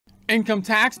Income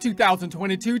Tax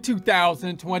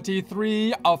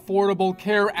 2022-2023 Affordable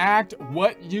Care Act,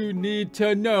 what you need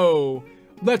to know.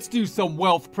 Let's do some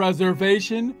wealth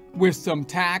preservation with some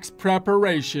tax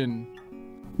preparation.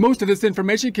 Most of this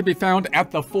information can be found at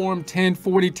the Form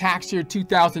 1040 Tax Year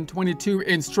 2022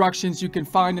 instructions you can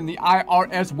find in the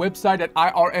IRS website at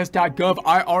irs.gov,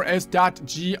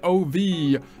 irs.gov.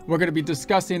 We're going to be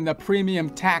discussing the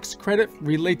premium tax credit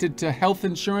related to health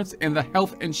insurance in the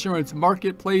health insurance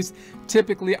marketplace,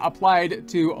 typically applied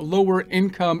to lower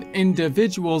income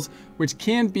individuals, which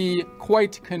can be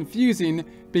quite confusing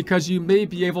because you may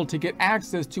be able to get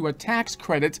access to a tax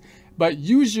credit. But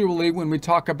usually when we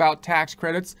talk about tax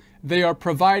credits, they are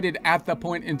provided at the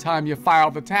point in time you file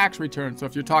the tax return. So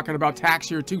if you're talking about tax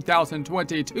year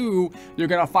 2022, you're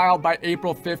going to file by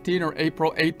April 15 or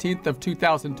April 18th of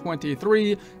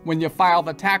 2023. When you file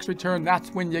the tax return, that's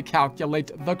when you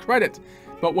calculate the credit.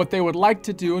 But what they would like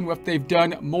to do, and what they've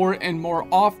done more and more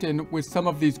often with some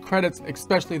of these credits,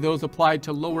 especially those applied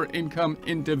to lower income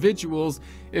individuals,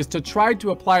 is to try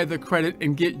to apply the credit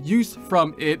and get use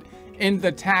from it in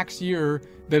the tax year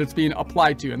that it's being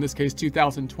applied to, in this case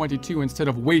 2022, instead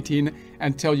of waiting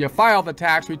until you file the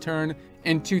tax return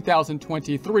in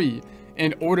 2023.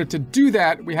 In order to do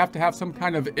that, we have to have some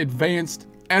kind of advanced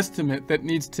estimate that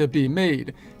needs to be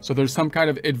made. So there's some kind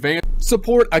of advanced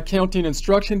support accounting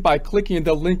instruction by clicking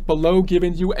the link below,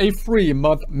 giving you a free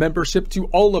month membership to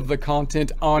all of the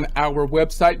content on our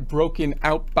website, broken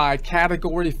out by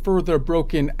category, further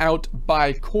broken out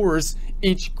by course.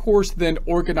 Each course then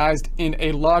organized in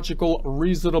a logical,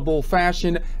 reasonable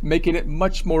fashion, making it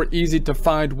much more easy to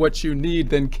find what you need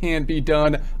than can be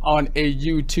done on a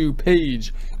YouTube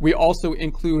page. We also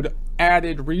include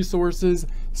added resources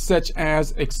such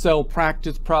as Excel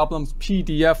practice problems,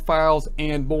 PDF files,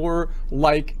 and more,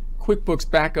 like QuickBooks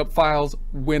backup files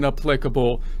when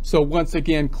applicable. So once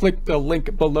again, click the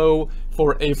link below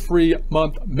for a free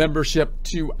month membership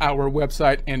to our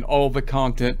website and all the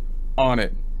content on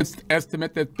it. It's the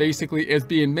estimate that basically is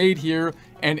being made here,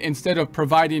 and instead of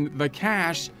providing the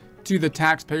cash to the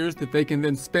taxpayers that they can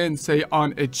then spend, say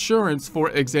on insurance,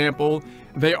 for example,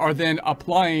 they are then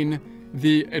applying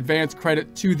the advance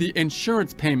credit to the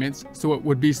insurance payments. So it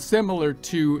would be similar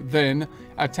to then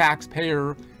a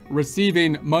taxpayer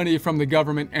receiving money from the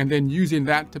government and then using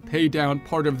that to pay down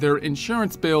part of their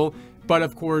insurance bill. But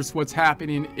of course, what's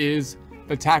happening is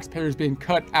the taxpayer is being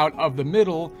cut out of the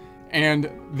middle,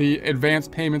 and the advance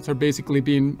payments are basically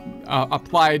being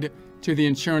applied to the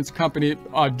insurance company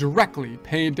directly,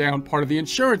 paying down part of the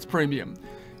insurance premium.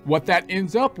 What that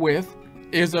ends up with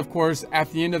is, of course, at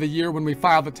the end of the year when we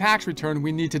file the tax return,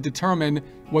 we need to determine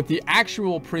what the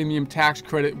actual premium tax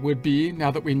credit would be, now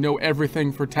that we know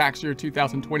everything for tax year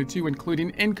 2022, including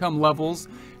income levels,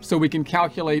 so we can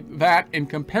calculate that and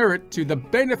compare it to the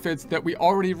benefits that we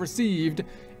already received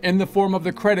in the form of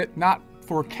the credit, not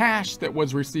for cash that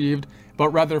was received, but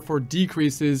rather for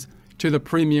decreases to the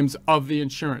premiums of the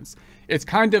insurance. It's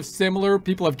kind of similar.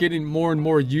 People are getting more and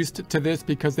more used to this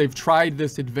because they've tried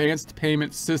this advanced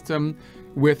payment system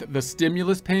with the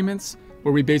stimulus payments,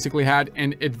 where we basically had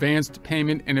an advanced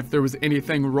payment, and if there was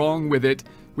anything wrong with it,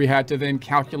 we had to then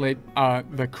calculate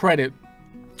the credit,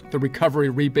 the recovery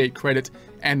rebate credit,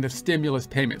 and the stimulus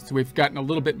payment. So we've gotten a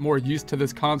little bit more used to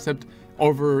this concept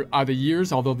over the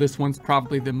years, although this one's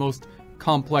probably the most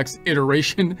complex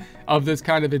iteration of this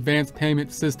kind of advanced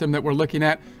payment system that we're looking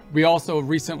at. We also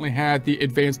recently had the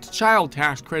advanced child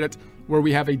tax credit, where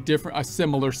we have a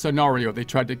similar scenario. They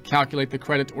tried to calculate the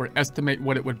credit or estimate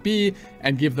what it would be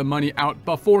and give the money out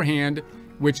beforehand,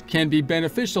 which can be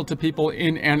beneficial to people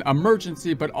in an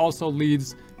emergency, but also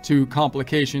leads to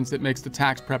complications that makes the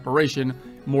tax preparation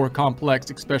more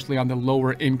complex, especially on the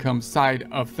lower income side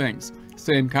of things.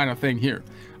 Same kind of thing here.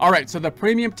 All right, so the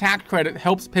premium tax credit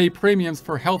helps pay premiums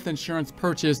for health insurance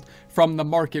purchased from the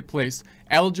marketplace.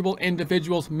 Eligible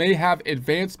individuals may have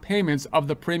advance payments of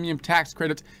the premium tax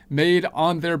credit made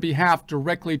on their behalf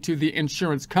directly to the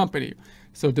insurance company.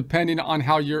 So depending on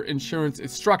how your insurance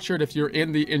is structured, if you're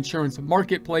in the insurance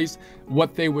marketplace,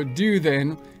 what they would do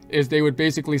then is they would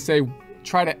basically say,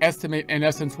 try to estimate in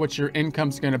essence what your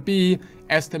income's going to be,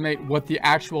 estimate what the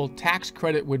actual tax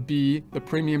credit would be, the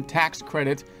premium tax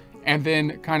credit, and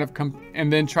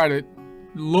then try to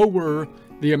lower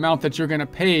the amount that you're going to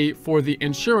pay for the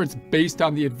insurance based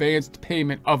on the advanced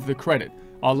payment of the credit.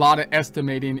 A lot of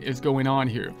estimating is going on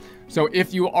here. So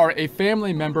if you are a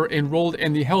family member enrolled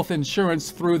in the health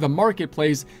insurance through the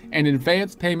marketplace and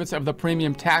advance payments of the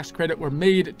premium tax credit were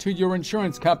made to your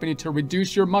insurance company to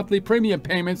reduce your monthly premium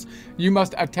payments, you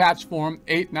must attach Form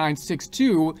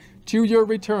 8962 to your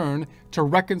return to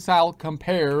reconcile,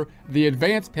 compare the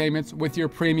advance payments with your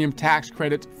premium tax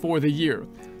credit for the year.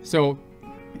 So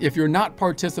if you're not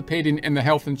participating in the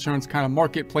health insurance kind of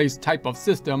marketplace type of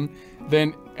system,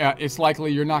 then it's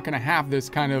likely you're not going to have this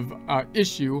kind of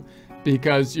issue,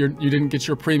 because you didn't get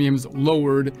your premiums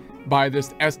lowered by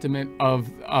this estimate of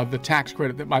the tax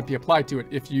credit that might be applied to it.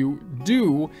 If you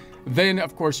do, then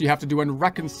of course you have to do a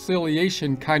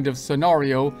reconciliation kind of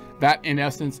scenario. That in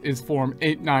essence is Form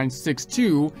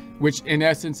 8962, which in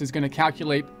essence is going to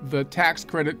calculate the tax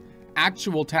credit,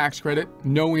 actual tax credit,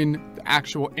 knowing the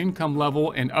actual income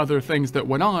level and other things that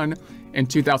went on in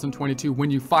 2022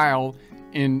 when you file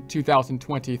in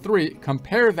 2023.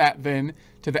 Compare that then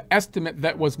to the estimate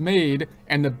that was made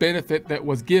and the benefit that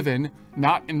was given,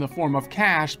 not in the form of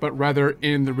cash, but rather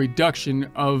in the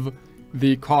reduction of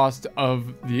the cost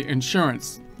of the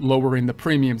insurance, lowering the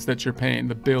premiums that you're paying,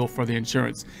 the bill for the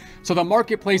insurance. So the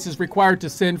marketplace is required to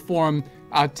send Form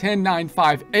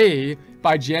 1095A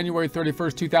by January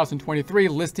 31st, 2023,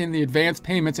 listing the advance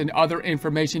payments and other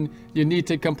information you need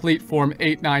to complete Form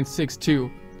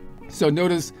 8962. So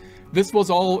notice this was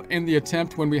all in the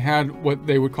attempt when we had what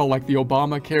they would call like the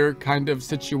Obamacare kind of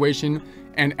situation.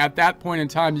 And at that point in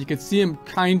time, you could see them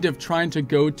kind of trying to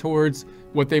go towards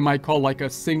what they might call like a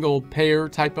single payer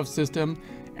type of system.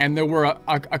 And there were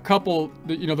a couple,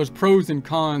 there's pros and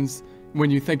cons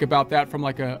when you think about that from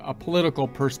like a political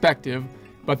perspective.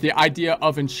 But the idea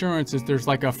of insurance is there's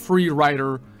like a free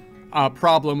rider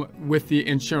problem with the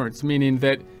insurance, meaning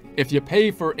that if you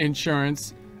pay for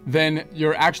insurance, then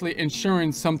you're actually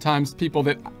insuring sometimes people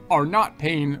that are not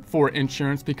paying for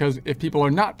insurance, because if people are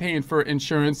not paying for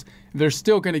insurance, they're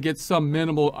still going to get some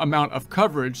minimal amount of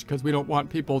coverage, because we don't want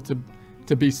people to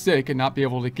be sick and not be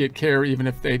able to get care even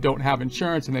if they don't have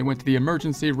insurance and they went to the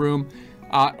emergency room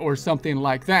or something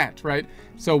like that, right?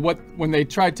 So when they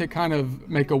tried to kind of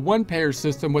make a one-payer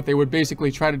system, what they would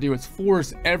basically try to do is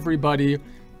force everybody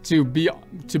to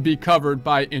be covered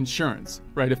by insurance,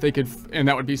 right? If they could, and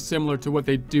that would be similar to what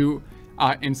they do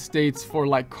in states for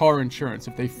like car insurance.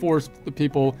 If they force the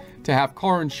people to have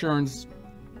car insurance,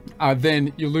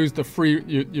 then you lose the free,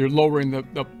 you're lowering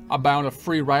the amount of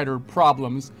free rider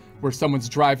problems where someone's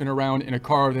driving around in a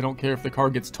car, they don't care if the car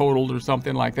gets totaled or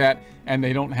something like that, and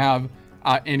they don't have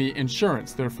any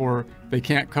insurance. Therefore, they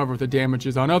can't cover the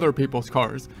damages on other people's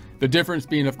cars. The difference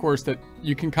being, of course, that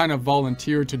you can kind of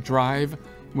volunteer to drive.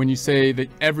 When you say that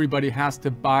everybody has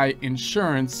to buy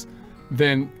insurance,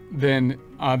 then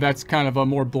that's kind of a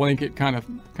more blanket kind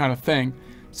of thing.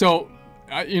 So,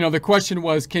 the question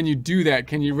was, can you do that?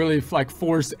 Can you really like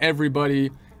force everybody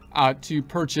to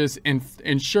purchase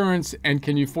insurance, and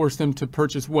can you force them to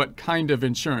purchase what kind of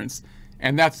insurance?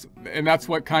 And that's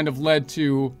what kind of led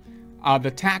to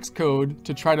the tax code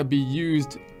to try to be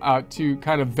used to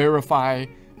kind of verify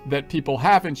that people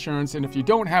have insurance, and if you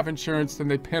don't have insurance, then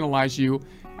they penalize you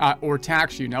or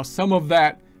tax you. Now, some of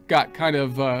that got kind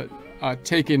of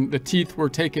taken, the teeth were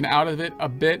taken out of it a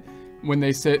bit when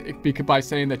they said, by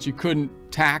saying that you couldn't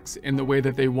tax in the way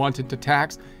that they wanted to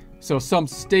tax. So some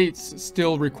states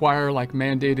still require like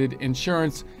mandated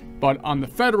insurance, but on the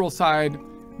federal side,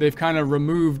 they've kind of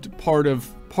removed part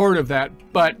of that,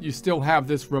 but you still have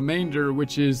this remainder,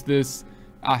 which is this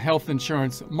health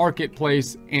insurance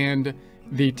marketplace and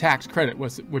the tax credit,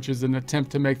 which is an attempt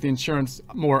to make the insurance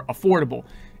more affordable.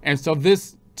 And so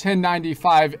this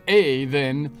 1095A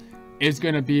then is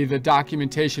going to be the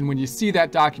documentation. When you see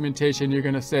that documentation, you're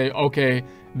going to say, okay,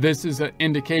 this is an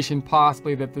indication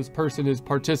possibly that this person is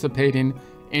participating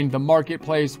in the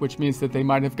marketplace, which means that they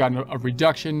might have gotten a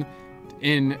reduction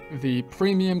in the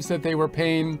premiums that they were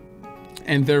paying.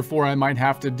 And therefore, I might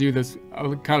have to do this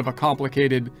kind of a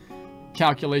complicated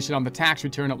calculation on the tax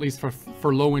return, at least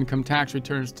for low-income tax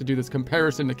returns, to do this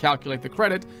comparison to calculate the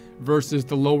credit versus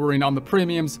the lowering on the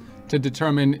premiums to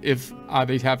determine if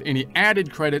they have any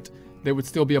added credit that would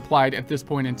still be applied at this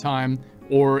point in time,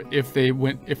 or if they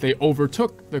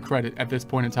overtook the credit at this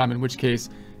point in time, in which case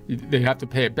they have to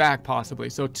pay it back possibly.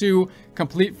 So 2,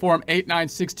 complete Form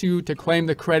 8962 to claim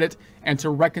the credit and to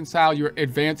reconcile your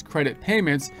advance credit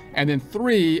payments. And then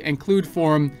 3, include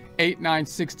Form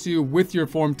 8962 with your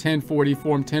Form 1040,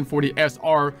 Form 1040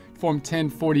 SR, Form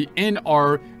 1040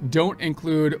 NR. Don't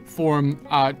include Form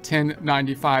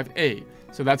 1095A.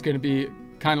 So that's going to be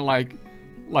kind of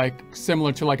like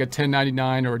similar to like a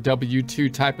 1099 or a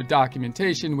W-2 type of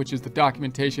documentation, which is the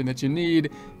documentation that you need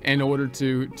in order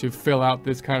to fill out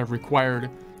this kind of required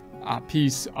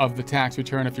piece of the tax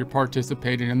return if you're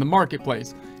participating in the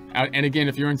marketplace. And again,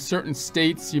 if you're in certain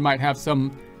states, you might have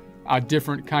some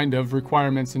different kind of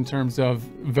requirements in terms of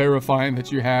verifying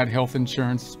that you had health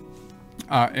insurance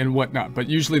and whatnot. But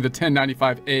usually the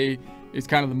 1095A is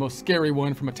kind of the most scary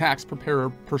one from a tax preparer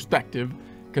perspective,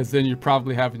 because then you're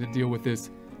probably having to deal with this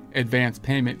advance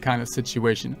payment kind of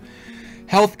situation.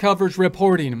 Health coverage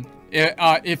reporting.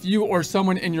 If you or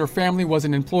someone in your family was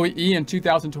an employee in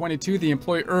 2022, the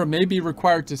employer may be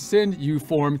required to send you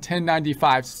Form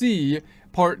 1095-C.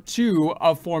 Part 2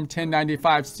 of Form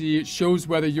 1095-C shows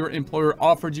whether your employer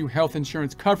offered you health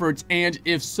insurance coverage, and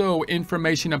if so,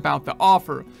 information about the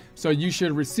offer. So you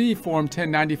should receive Form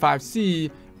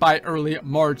 1095-C by early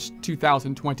March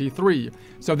 2023.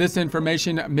 So this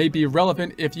information may be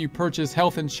relevant if you purchase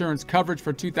health insurance coverage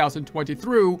for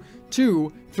 2023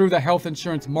 through the health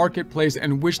insurance marketplace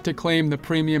and wish to claim the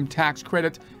premium tax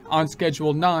credit on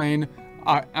Schedule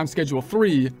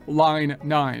 3, line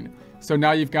 9. So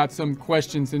now you've got some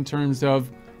questions in terms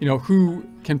of, who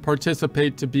can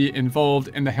participate to be involved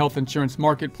in the health insurance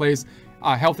marketplace.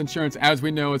 Health insurance, as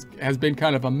we know, has been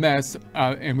kind of a mess,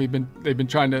 and they've been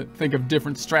trying to think of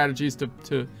different strategies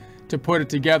to put it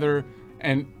together.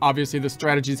 And obviously the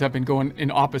strategies have been going in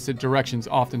opposite directions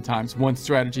oftentimes. One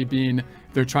strategy being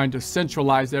they're trying to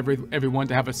centralize everyone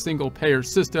to have a single payer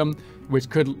system,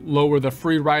 which could lower the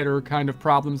free rider kind of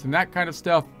problems and that kind of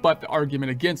stuff. But the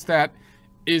argument against that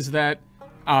is that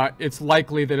it's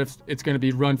likely that if it's going to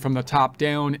be run from the top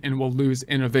down, and we'll lose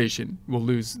innovation. We'll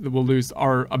lose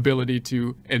our ability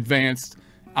to advance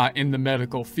in the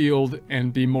medical field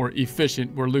and be more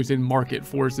efficient. We're losing market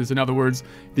forces. In other words,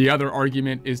 the other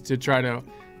argument is to try to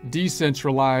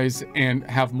decentralize and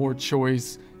have more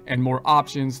choice and more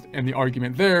options. And the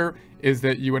argument there is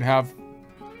that you would have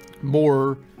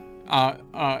more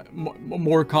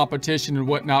competition and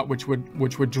whatnot, which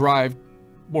would drive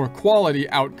more quality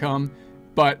outcome.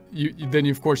 But then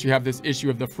of course you have this issue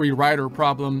of the free rider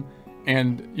problem,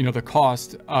 and the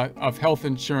cost of health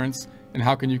insurance, and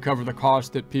how can you cover the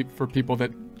cost for people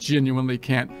that genuinely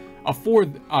can't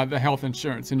afford the health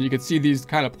insurance. And you can see these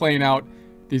kind of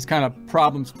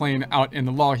problems playing out in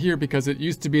the law here, because it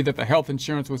used to be that the health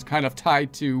insurance was kind of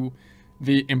tied to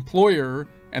the employer,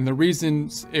 and the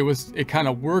reasons it kind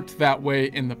of worked that way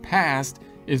in the past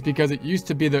is because it used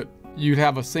to be that you'd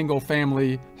have a single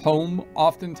family home,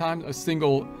 oftentimes a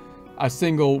single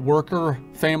worker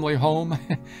family home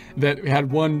that had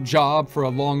one job for a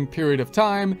long period of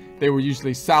time. They were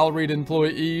usually salaried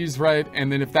employees, right?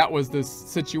 And then if that was the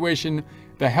situation,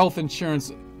 the health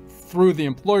insurance through the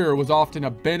employer was often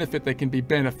a benefit that can be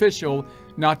beneficial,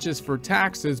 not just for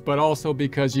taxes, but also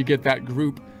because you get that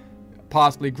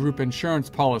possibly group insurance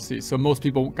policy. So most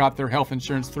people got their health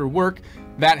insurance through work.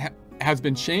 That has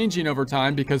been changing over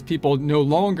time because people no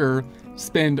longer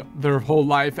spend their whole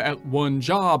life at one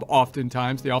job.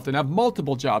 Oftentimes they often have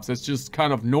multiple jobs. That's just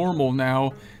kind of normal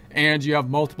now. And you have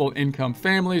multiple income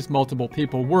families, multiple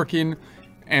people working.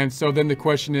 And so then the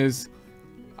question is,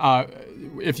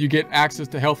 if you get access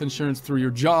to health insurance through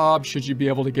your job, should you be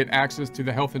able to get access to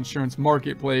the health insurance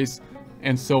marketplace,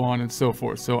 and so on and so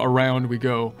forth. So around we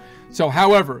go. So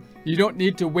however, you don't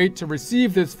need to wait to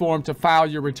receive this form to file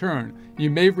your return.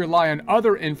 You may rely on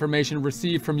other information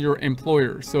received from your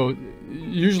employer. So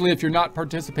usually if you're not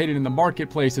participating in the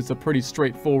marketplace, it's a pretty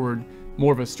straightforward,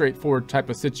 more of a straightforward type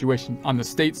of situation. On the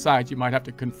state side, you might have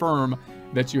to confirm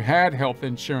that you had health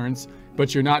insurance,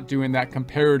 but you're not doing that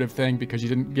comparative thing because you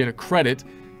didn't get a credit,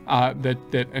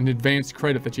 an advanced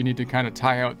credit that you need to kind of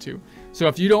tie out to. So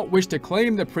if you don't wish to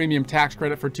claim the premium tax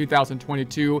credit for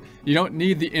 2022, you don't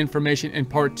need the information in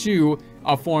Part 2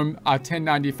 of Form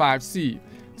 1095-C.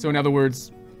 So in other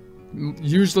words,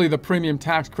 usually the premium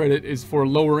tax credit is for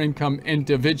lower income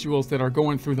individuals that are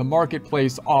going through the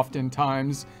marketplace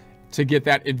oftentimes to get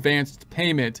that advanced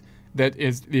payment, that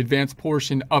is the advanced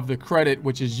portion of the credit,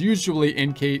 which is usually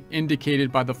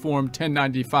indicated by the Form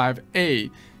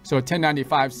 1095-A. So a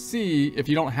 1095-C, if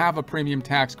you don't have a premium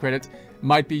tax credit,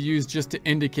 might be used just to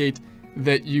indicate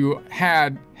that you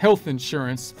had health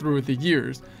insurance through the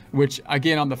years, which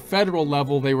again, on the federal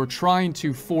level, they were trying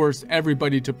to force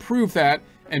everybody to prove that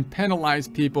and penalize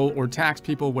people or tax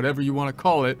people, whatever you want to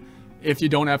call it, if you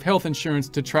don't have health insurance,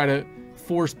 to try to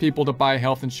force people to buy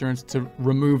health insurance to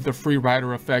remove the free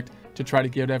rider effect, to try to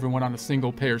get everyone on a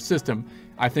single payer system.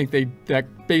 I think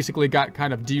that basically got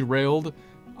kind of derailed,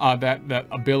 that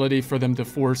ability for them to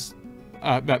force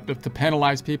to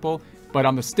penalize people. But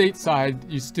on the state side,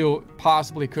 you still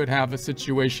possibly could have a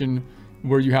situation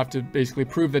where you have to basically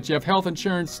prove that you have health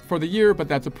insurance for the year, but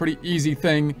that's a pretty easy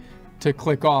thing to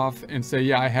click off and say,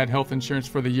 yeah, I had health insurance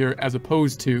for the year, as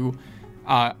opposed to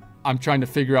I'm trying to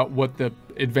figure out what the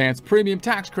advanced premium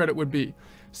tax credit would be.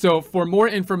 So for more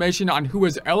information on who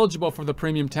is eligible for the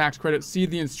premium tax credit, see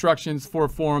the instructions for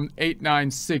Form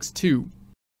 8962.